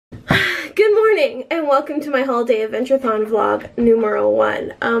morning and welcome to my Holiday Adventuathon vlog numero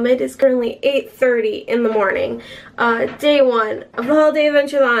 1. It is currently 8:30 in the morning, day 1 of the Holiday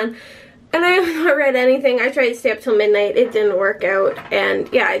Adventuathon, and I have not read anything. I tried to stay up till midnight. It didn't work out, and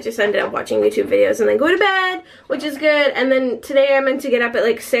yeah, I just ended up watching YouTube videos and then go to bed, which is good. And then today I meant to get up at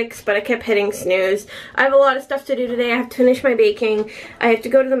like 6, but I kept hitting snooze. I have a lot of stuff to do today. I have to finish my baking. I have to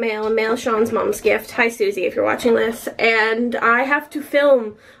go to the mail and mail Sean's mom's gift. Hi Susie, if you're watching this. And I have to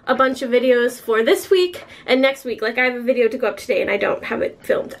film a bunch of videos for this week and next week. Like, I have a video to go up today and I don't have it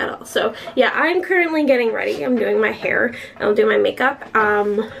filmed at all. So yeah, I'm currently getting ready. I'm doing my hair. I'll do my makeup.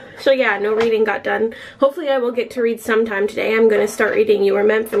 So yeah, no reading got done. Hopefully I will get to read sometime today. I'm going to start reading You Were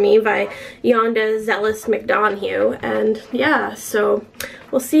Meant For Me by Yonda Zealous McDonough. And yeah, so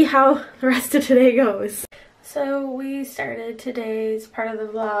we'll see how the rest of today goes. So we started today's part of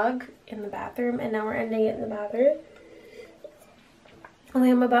the vlog in the bathroom, and now we're ending it in the bathroom. Only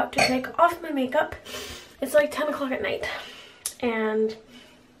I'm about to take off my makeup. It's like 10 o'clock at night, and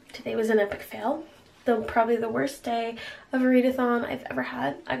today was an epic fail. Probably the worst day of a readathon I've ever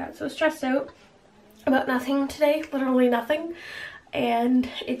had. I got so stressed out about nothing today, literally nothing, and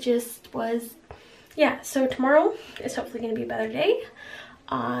it just was, yeah. So tomorrow is hopefully going to be a better day.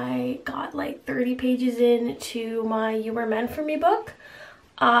 I got like 30 pages into my You Were Meant For Me book.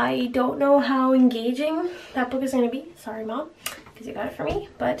 I don't know how engaging that book is going to be. Sorry, Mom, because you got it for me.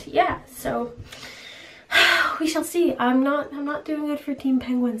 But yeah, so we shall see. I'm not doing good for Team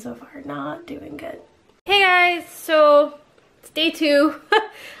Penguin so far. Not doing good. Hey guys, so it's day 2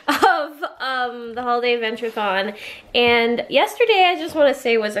 of the Holiday Adventuathon, and yesterday I just want to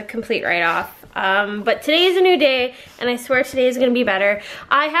say was a complete write-off. But today is a new day, and I swear today is going to be better.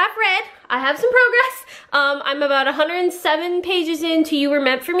 I have some progress. I'm about 107 pages into You Were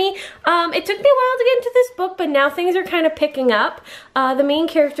Meant For Me. It took me a while to get into this book, but now things are kind of picking up. The main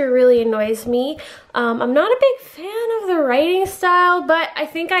character really annoys me. I'm not a big fan of the writing style, but I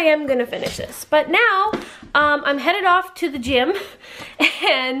think I am gonna finish this. But now, I'm headed off to the gym,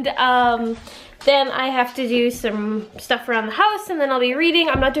 and then I have to do some stuff around the house, and then I'll be reading.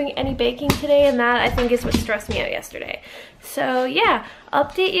 I'm not doing any baking today, and that I think is what stressed me out yesterday. So yeah,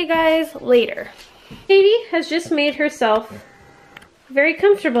 update you guys later. Sadie has just made herself very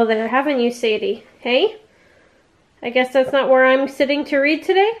comfortable there, haven't you, Sadie? Hey? I guess that's not where I'm sitting to read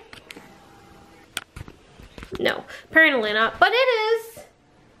today? No, apparently not, but it is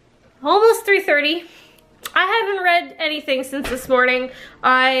almost 3:30. I haven't read anything since this morning.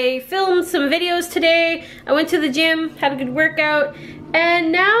 I filmed some videos today. I went to the gym, had a good workout,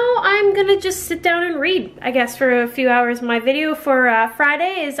 and now I'm gonna just sit down and read, I guess, for a few hours. My video for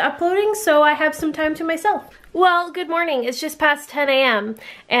Friday is uploading, so I have some time to myself. Well, good morning. It's just past 10 a.m.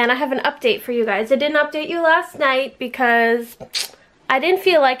 and I have an update for you guys. I didn't update you last night because I didn't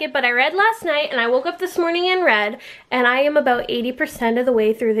feel like it, but I read last night, and I woke up this morning and read, and I am about 80% of the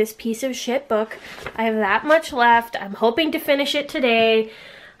way through this piece of shit book. I have that much left. I'm hoping to finish it today.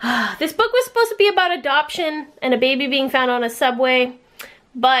 This book was supposed to be about adoption and a baby being found on a subway,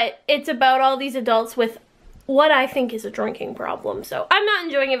 but it's about all these adults with what I think is a drinking problem, so I'm not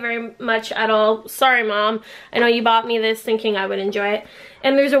enjoying it very much at all. Sorry, Mom. I know you bought me this thinking I would enjoy it,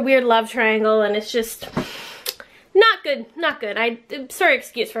 and there's a weird love triangle, and it's just not good, not good. Sorry,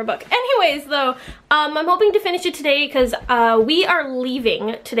 excuse for a book. Anyways, though, I'm hoping to finish it today because we are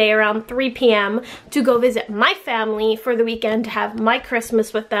leaving today around 3 p.m. to go visit my family for the weekend to have my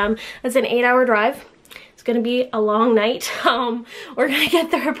Christmas with them. It's an 8-hour drive. It's gonna be a long night. We're gonna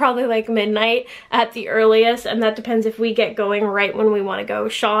get there probably like midnight at the earliest, and that depends if we get going right when we want to go.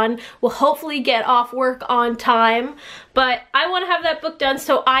 Sean will hopefully get off work on time, but I want to have that book done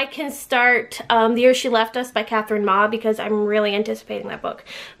so I can start The Year She Left Us by Catherine Ma, because I'm really anticipating that book.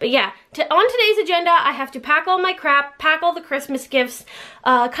 But yeah, on today's agenda, I have to pack all my crap, pack all the Christmas gifts,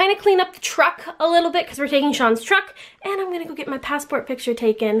 kind of clean up the truck a little bit because we're taking Sean's truck, and I'm gonna go get my passport picture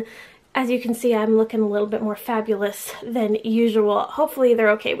taken. As you can see, I'm looking a little bit more fabulous than usual. Hopefully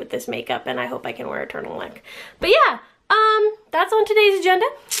they're okay with this makeup, and I hope I can wear a turtleneck. But yeah, that's on today's agenda.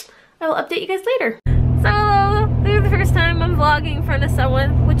 I will update you guys later. So, this is the first time I'm vlogging in front of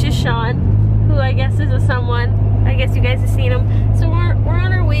someone, which is Sean, who I guess is a someone. I guess you guys have seen him. So we're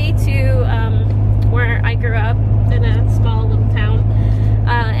on our way to where I grew up, in a small little town.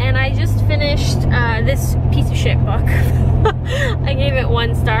 And I just finished this piece of shit book. I gave it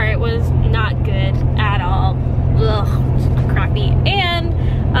 1 star. It was not good at all. Ugh, crappy.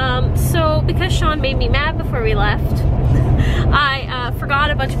 And so because Sean made me mad before we left, I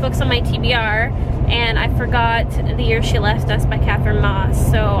forgot a bunch of books on my TBR, and I forgot The Year She Left Us by Catherine Ma.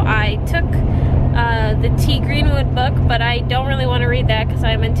 So I took the T. Greenwood book, but I don't really want to read that because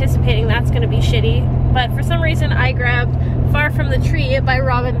I'm anticipating that's going to be shitty. But for some reason I grabbed Far From the Tree by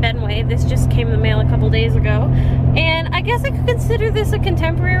Robin Benway. This just came in the mail a couple days ago. And I guess I could consider this a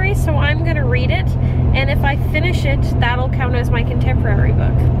contemporary, so I'm going to read it. And if I finish it, that'll count as my contemporary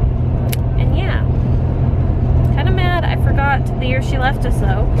book. And yeah. Kind of mad I forgot The Year She Left Us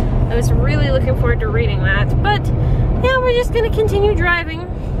though. I was really looking forward to reading that. But yeah, we're just going to continue driving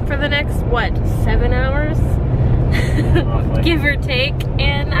for the next, what, 7 hours? Give or take.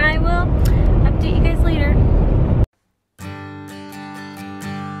 And I will update you guys later.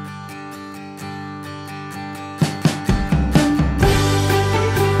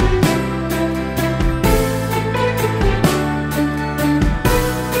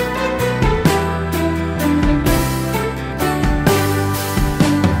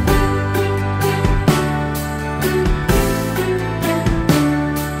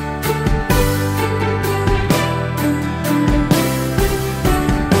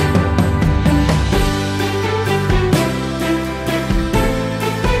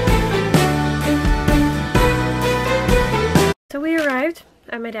 So we arrived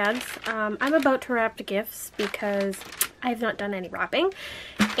at my dad's. I'm about to wrap the gifts because I've not done any wrapping,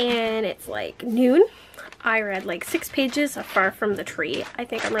 and it's like noon. I read like 6 pages of Far From the Tree. I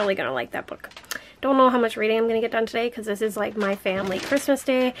think I'm really gonna like that book. Don't know how much reading I'm gonna get done today because this is like my family Christmas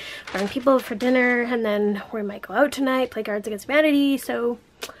day. Bring people for dinner, and then we might go out tonight, play Cards Against Humanity. So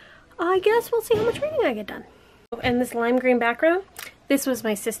I guess we'll see how much reading I get done. And this lime green background, this was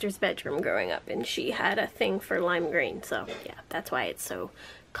my sister's bedroom growing up, and she had a thing for lime green, so yeah, that's why it's so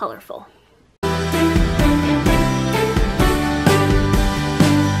colorful.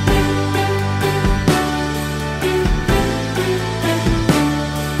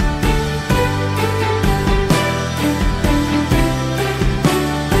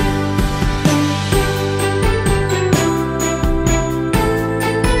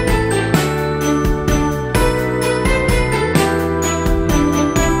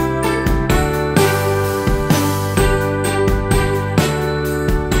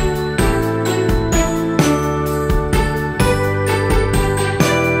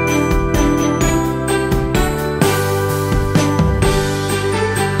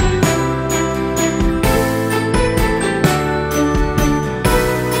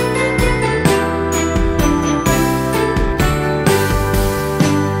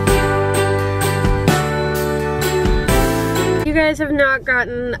 You guys have not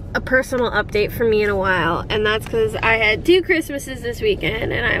gotten a personal update from me in a while, and that's because I had 2 Christmases this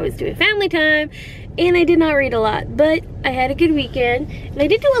weekend and I was doing family time and I did not read a lot, but I had a good weekend and I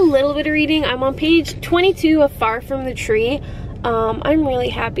did do a little bit of reading. I'm on page 22 of Far From the Tree. I'm really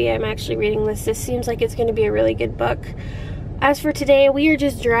happy I'm actually reading this. This seems like it's going to be a really good book. As for today, we are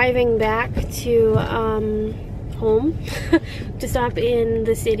just driving back to home to stop in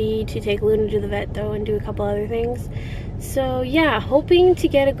the city to take Luna to the vet though and do a couple other things. So yeah, hoping to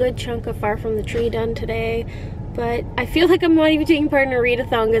get a good chunk of Far From the Tree done today, but I feel like I'm not even taking part in a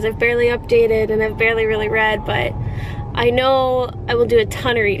readathon because I've barely updated and I've barely really read, but I know I will do a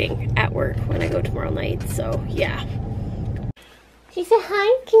ton of reading at work when I go tomorrow night, so yeah. She said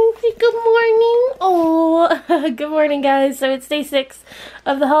hi, can you say good morning? Oh, good morning guys. So it's day 6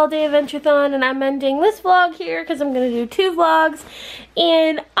 of the Holiday Adventuathon and I'm ending this vlog here because I'm going to do 2 vlogs.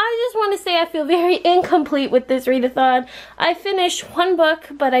 And I just want to say I feel very incomplete with this readathon. I finished 1 book,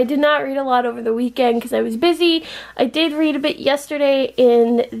 but I did not read a lot over the weekend because I was busy. I did read a bit yesterday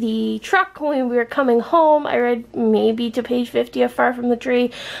in the truck when we were coming home. I read maybe to page 50 of Far From the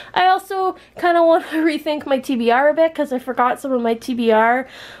Tree. I also kind of want to rethink my TBR a bit because I forgot some of my TBR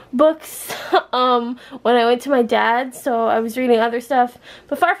books when I went to my dad's, so I was reading other stuff.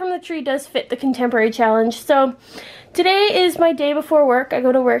 But Far From the Tree does fit the contemporary challenge. So today is my day before work. I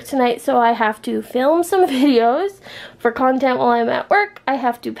go to work tonight, so I have to film some videos for content while I'm at work. I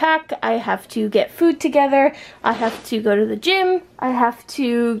have to pack, I have to get food together, I have to go to the gym, I have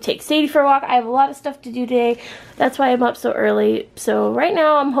to take Sadie for a walk. I have a lot of stuff to do today. That's why I'm up so early. So right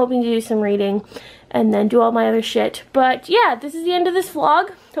now I'm hoping to do some reading and then do all my other shit. But yeah, this is the end of this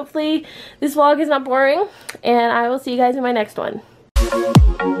vlog. Hopefully this vlog is not boring, and I will see you guys in my next one.